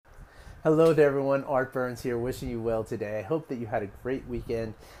Hello there, everyone. Art Burns here, wishing you well today. I hope that you had a great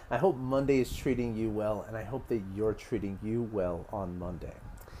weekend. I hope Monday is treating you well, and I hope that you're treating you well on Monday.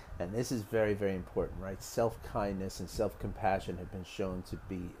 And this is very, very important, right? Self kindness and self compassion have been shown to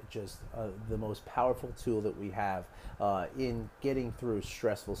be just the most powerful tool that we have in getting through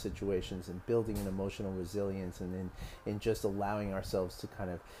stressful situations and building an emotional resilience, and in just allowing ourselves to kind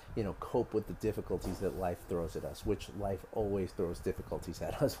of, cope with the difficulties that life throws at us, which life always throws difficulties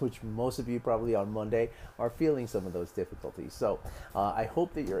at us, which most of you probably on Monday are feeling some of those difficulties. So I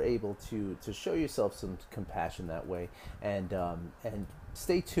hope that you're able to show yourself some compassion that way, and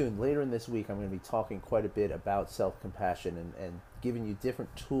stay tuned. Later in this week, I'm going to be talking quite a bit about self-compassion and giving you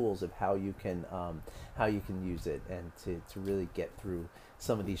different tools of how you can use it and to really get through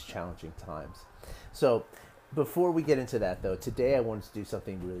some of these challenging times. So before we get into that, though, today I wanted to do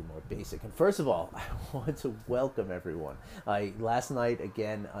something really more basic. And first of all, I want to welcome everyone. Last night,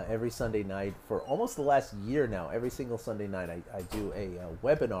 again, every Sunday night for almost the last year now, every single Sunday night, I do a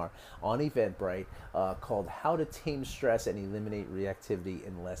webinar on Eventbrite called How to Tame Stress and Eliminate Reactivity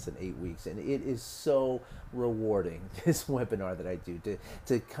in Less than 8 weeks. And it is so rewarding, this webinar that I do,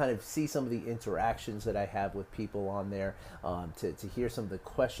 to kind of see some of the interactions that I have with people on there, to hear some of the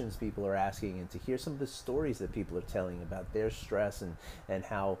questions people are asking, and to hear some of the stories that people are telling about their stress, and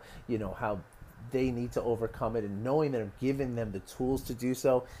how how they need to overcome it, and knowing that I'm giving them the tools to do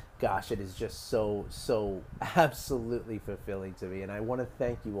so. Gosh, it is just so absolutely fulfilling to me, and I want to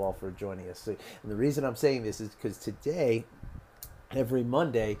thank you all for joining us. So, and the reason I'm saying this is because today, every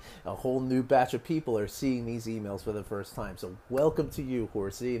Monday, a whole new batch of people are seeing these emails for the first time. So welcome to you who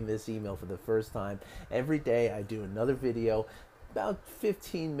are seeing this email for the first time. Every day I do another video, about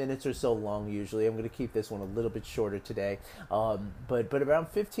 15 minutes or so long usually. I'm going to keep this one a little bit shorter today, but around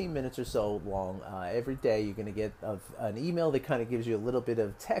 15 minutes or so long. Every day you're going to get an email that kind of gives you a little bit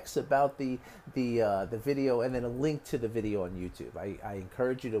of text about the video, and then a link to the video on YouTube. I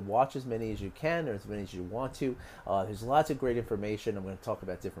encourage you to watch as many as you can, or as many as you want to. There's lots of great information. I'm going to talk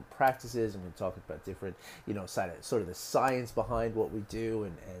about different practices. I'm going to talk about different, sort of the science behind what we do,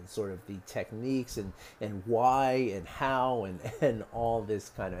 and sort of the techniques, and why and how, and all this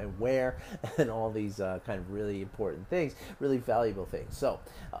kind of, and where, and all these kind of really important things, really valuable things. So,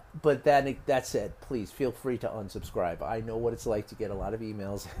 but that said, please feel free to unsubscribe. I know what it's like to get a lot of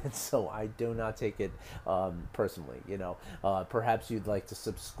emails, and so I do not take it personally. Perhaps you'd like to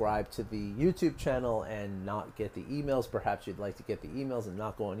subscribe to the YouTube channel and not get the emails. Perhaps you'd like to get the emails and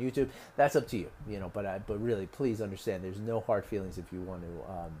not go on YouTube. That's up to you. But really, please understand, there's no hard feelings if you want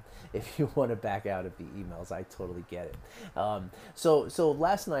to back out of the emails. I totally get it. So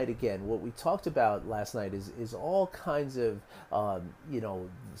last night, again, what we talked about last night is all kinds of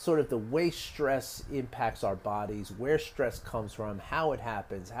sort of the way stress impacts our bodies, where stress comes from, how it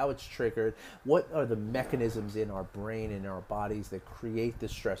happens, how it's triggered, what are the mechanisms in our brain and our bodies that create the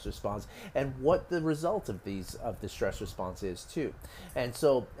stress response, and what the result of the stress response is too. And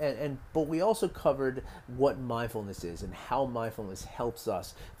so but we also covered what mindfulness is, and how mindfulness helps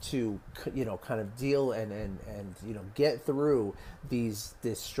us to kind of deal and get through this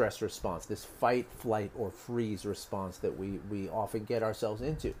stress response, this fight, flight, or freeze response that we often get ourselves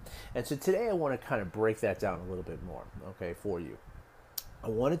into. And so today I want to kind of break that down a little bit more, okay, for you. I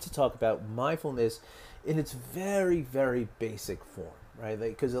wanted to talk about mindfulness in its very, very basic form, right?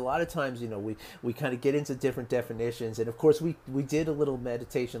 Because a lot of times, we kind of get into different definitions. And of course, we did a little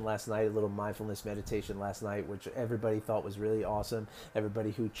meditation last night, a little mindfulness meditation last night, which everybody thought was really awesome.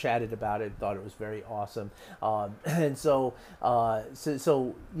 Everybody who chatted about it thought it was very awesome. And so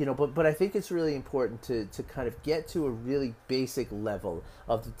but I think it's really important to kind of get to a really basic level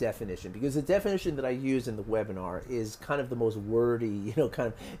of the definition, because the definition that I use in the webinar is kind of the most wordy,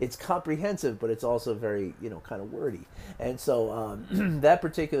 it's comprehensive, but it's also very, kind of wordy. And so that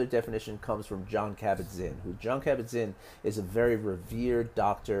particular definition comes from Jon Kabat-Zinn, who Jon Kabat-Zinn is a very revered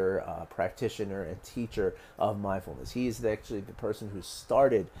doctor, practitioner, and teacher of mindfulness. He is actually the person who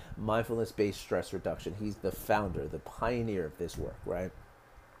started mindfulness-based stress reduction. He's the founder, the pioneer of this work, right,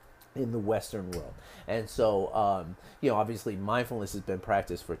 in the Western world. And so, obviously mindfulness has been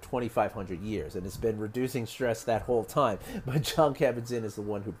practiced for 2,500 years, and it's been reducing stress that whole time. But Jon Kabat-Zinn is the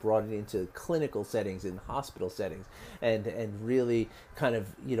one who brought it into clinical settings, in hospital settings, and really kind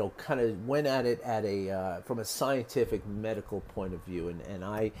of went at it from a scientific, medical point of view. And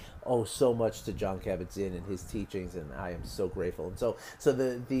I owe so much to Jon Kabat-Zinn and his teachings, and I am so grateful. And so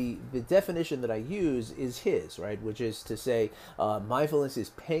the definition that I use is his, right, which is to say, mindfulness is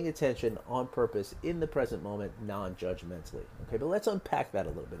paying attention on purpose in the present moment, non-judgmentally. Okay, but let's unpack that a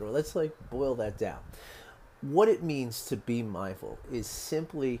little bit, or let's boil that down. what it means to be mindful is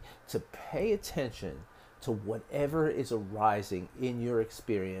simply to pay attention to whatever is arising in your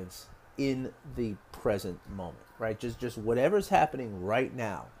experience in the present moment, right? Just whatever's happening right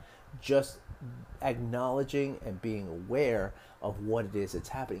now, just acknowledging and being aware of what it is that's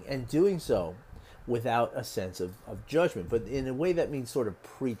happening, and doing so without a sense of judgment, but in a way that means sort of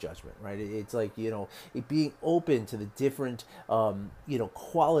prejudgment, right? It's like, it being open to the different,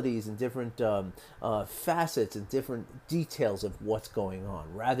 qualities and different facets and different details of what's going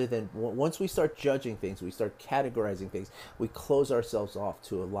on, rather than once we start judging things, we start categorizing things, we close ourselves off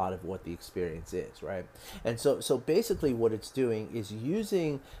to a lot of what the experience is, right? And so basically what it's doing is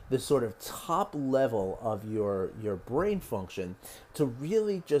using the sort of top level of your brain function to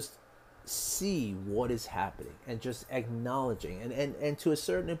really just see what is happening and just acknowledging and to a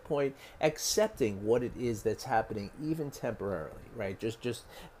certain point accepting what it is that's happening, even temporarily, right? Just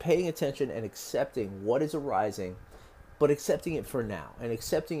paying attention and accepting what is arising, but accepting it for now, and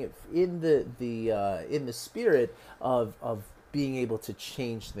accepting it in the spirit of being able to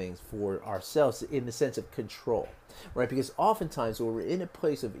change things for ourselves in the sense of control, right? Because oftentimes when we're in a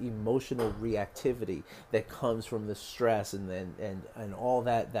place of emotional reactivity that comes from the stress and all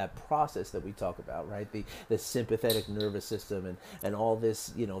that process that we talk about, right? The sympathetic nervous system and all this,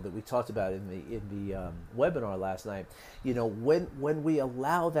 that we talked about in the webinar last night. When we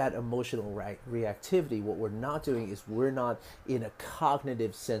allow that emotional reactivity, what we're not doing is we're not in a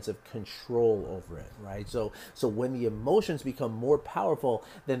cognitive sense of control over it, right? So when the emotions become more powerful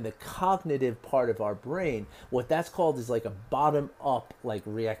than the cognitive part of our brain, what that's called is like a bottom up like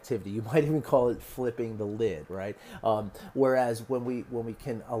reactivity. You might even call it flipping the lid, right? Whereas when we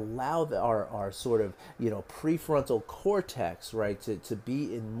can allow our sort of prefrontal cortex, right, to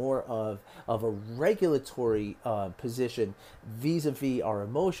be in more of a regulatory position vis-a-vis our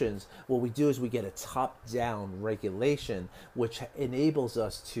emotions, what we do is we get a top-down regulation, which enables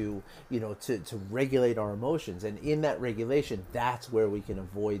us to regulate our emotions, and in that regulation, that's where we can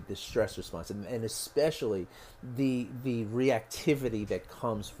avoid the stress response, and especially the reactivity that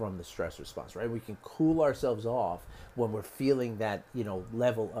comes from the stress response, right? We can cool ourselves off when we're feeling that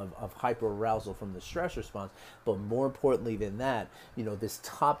level of hyperarousal from the stress response, but more importantly than that, this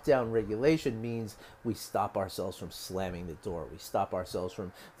top-down regulation means we stop ourselves from slamming the door, we stop ourselves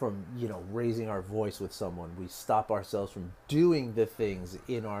from raising our voice with someone, we stop ourselves from doing the things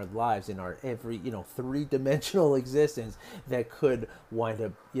in our lives, in our every three-dimensional existence that could wind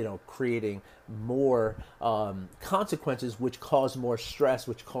up creating more consequences, which cause more stress,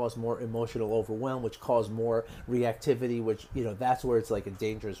 which cause more emotional overwhelm, which cause more reactivity, which that's where it's like a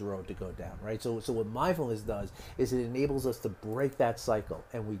dangerous road to go down, right? So what mindfulness does is it enables us to break that cycle,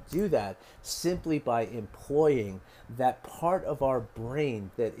 and we do that simply by employing that part of our brain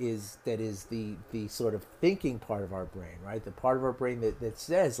that is the sort of thinking part of our brain, right? The part of our brain that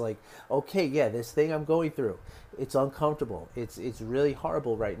says, like, okay, yeah, this thing I'm going through, it's uncomfortable, it's really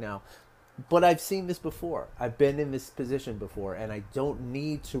horrible right now, but I've seen this before. I've been in this position before, and I don't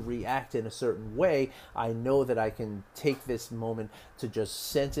need to react in a certain way. I know that I can take this moment to just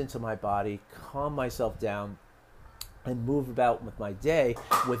sense into my body, calm myself down, and move about with my day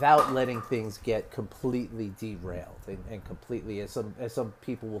without letting things get completely derailed and completely, as some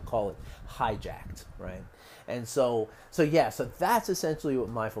people will call it, hijacked, right? And so that's essentially what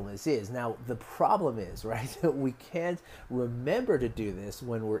mindfulness is. Now, the problem is, right, that we can't remember to do this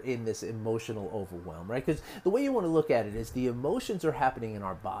when we're in this emotional overwhelm, right? Because the way you want to look at it is the emotions are happening in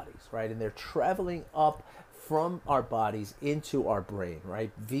our bodies, right? And they're traveling up from our bodies into our brain,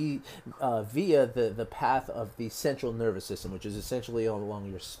 right? Via the path of the central nervous system, which is essentially all along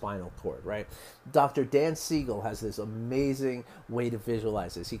your spinal cord, right? Dr. Dan Siegel has this amazing way to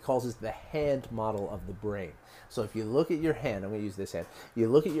visualize this. He calls this the hand model of the brain. So if you look at your hand, I'm going to use this hand. You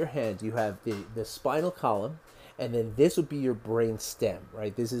look at your hand, you have the spinal column, and then this would be your brain stem,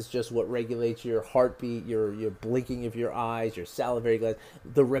 right? This is just what regulates your heartbeat, your blinking of your eyes, your salivary glands,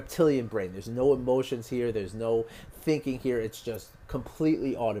 the reptilian brain. There's no emotions here. There's no thinking here. It's just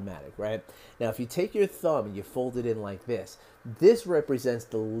completely automatic, right? Now, if you take your thumb and you fold it in like this represents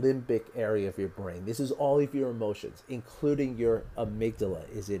the limbic area of your brain. This is all of your emotions, including your amygdala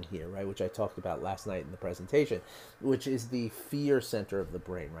is in here, right? Which I talked about last night in the presentation, which is the fear center of the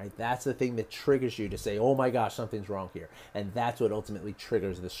brain, right? That's the thing that triggers you to say, oh my gosh, something's wrong here. And that's what ultimately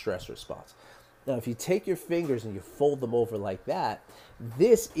triggers the stress response. Now, if you take your fingers and you fold them over like that,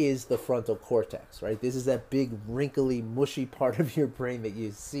 this is the frontal cortex, right? This is that big, wrinkly, mushy part of your brain that you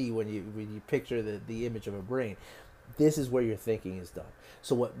see when you picture the image of a brain. This is where your thinking is done.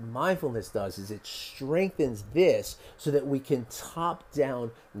 So what mindfulness does is it strengthens this so that we can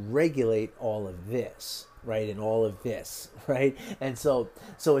top-down regulate all of this. right, and all of this, right? And so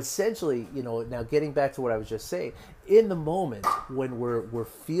essentially, now getting back to what I was just saying, in the moment when we're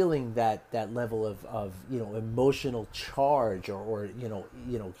feeling that level of emotional charge, or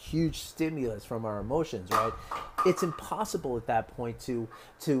huge stimulus from our emotions, right? It's impossible at that point to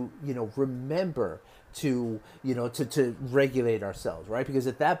remember to regulate ourselves, right? Because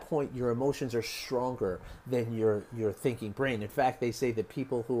at that point your emotions are stronger than your thinking brain. In fact, they say that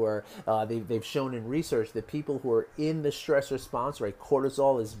people who are they've shown in research that people who are in the stress response, right,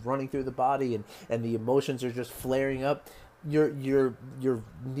 cortisol is running through the body, and the emotions are just flaring up, your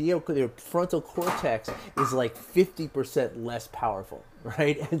frontal cortex is like 50% less powerful,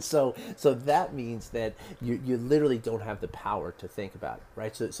 right? And so that means that you literally don't have the power to think about it,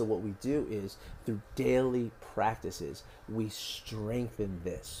 right? So what we do is, through daily practices, we strengthen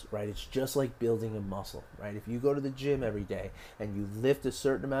this, right? It's just like building a muscle, right? If you go to the gym every day and you lift a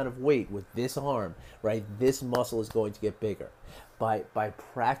certain amount of weight with this arm, right, this muscle is going to get bigger. By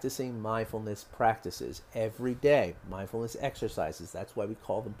practicing mindfulness practices every day, mindfulness exercises, that's why we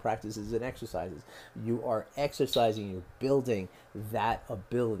call them practices and exercises, you are exercising, you're building that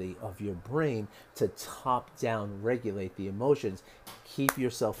ability of your brain to top down regulate the emotions, keep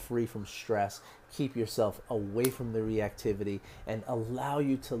yourself free from stress, keep yourself away from the reactivity, and allow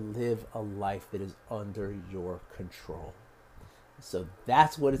you to live a life that is under your control. So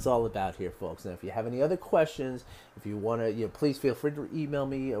that's what it's all about here, folks. Now, if you have any other questions, if you want to, please feel free to email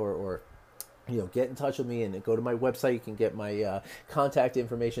me, or get in touch with me, and go to my website. You can get my contact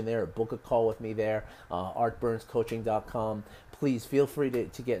information there, or book a call with me there, artburnscoaching.com. Please feel free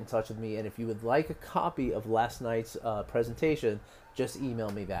to get in touch with me. And if you would like a copy of last night's presentation, just email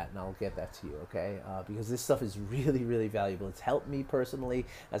me that and I'll get that to you, okay? Because this stuff is really, really valuable. It's helped me personally,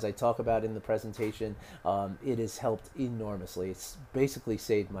 as I talk about in the presentation. It has helped enormously. It's basically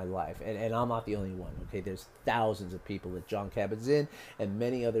saved my life. And I'm not the only one, okay? There's thousands of people that Jon Kabat-Zinn and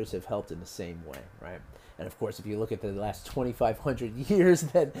many others have helped in the same way, right? And of course, if you look at the last 2,500 years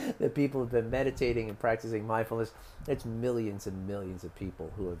that people have been meditating and practicing mindfulness, it's millions and millions of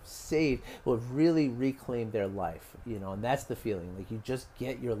people who have really reclaimed their life, and that's the feeling, like you just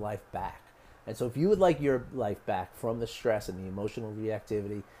get your life back. And so if you would like your life back from the stress and the emotional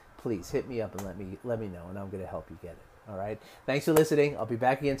reactivity, please hit me up and let me know, and I'm going to help you get it. All right. Thanks for listening. I'll be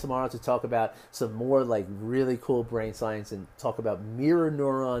back again tomorrow to talk about some more like really cool brain science, and talk about mirror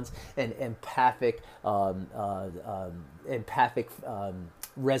neurons and empathic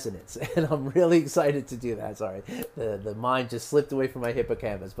resonance. And I'm really excited to do that. Sorry, the mind just slipped away from my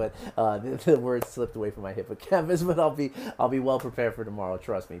hippocampus, but the words slipped away from my hippocampus. But I'll be well prepared for tomorrow.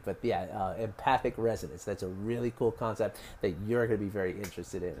 Trust me. But yeah, empathic resonance. That's a really cool concept that you're going to be very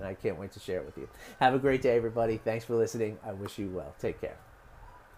interested in, and I can't wait to share it with you. Have a great day, everybody. Thanks for listening. I wish you well. Take care.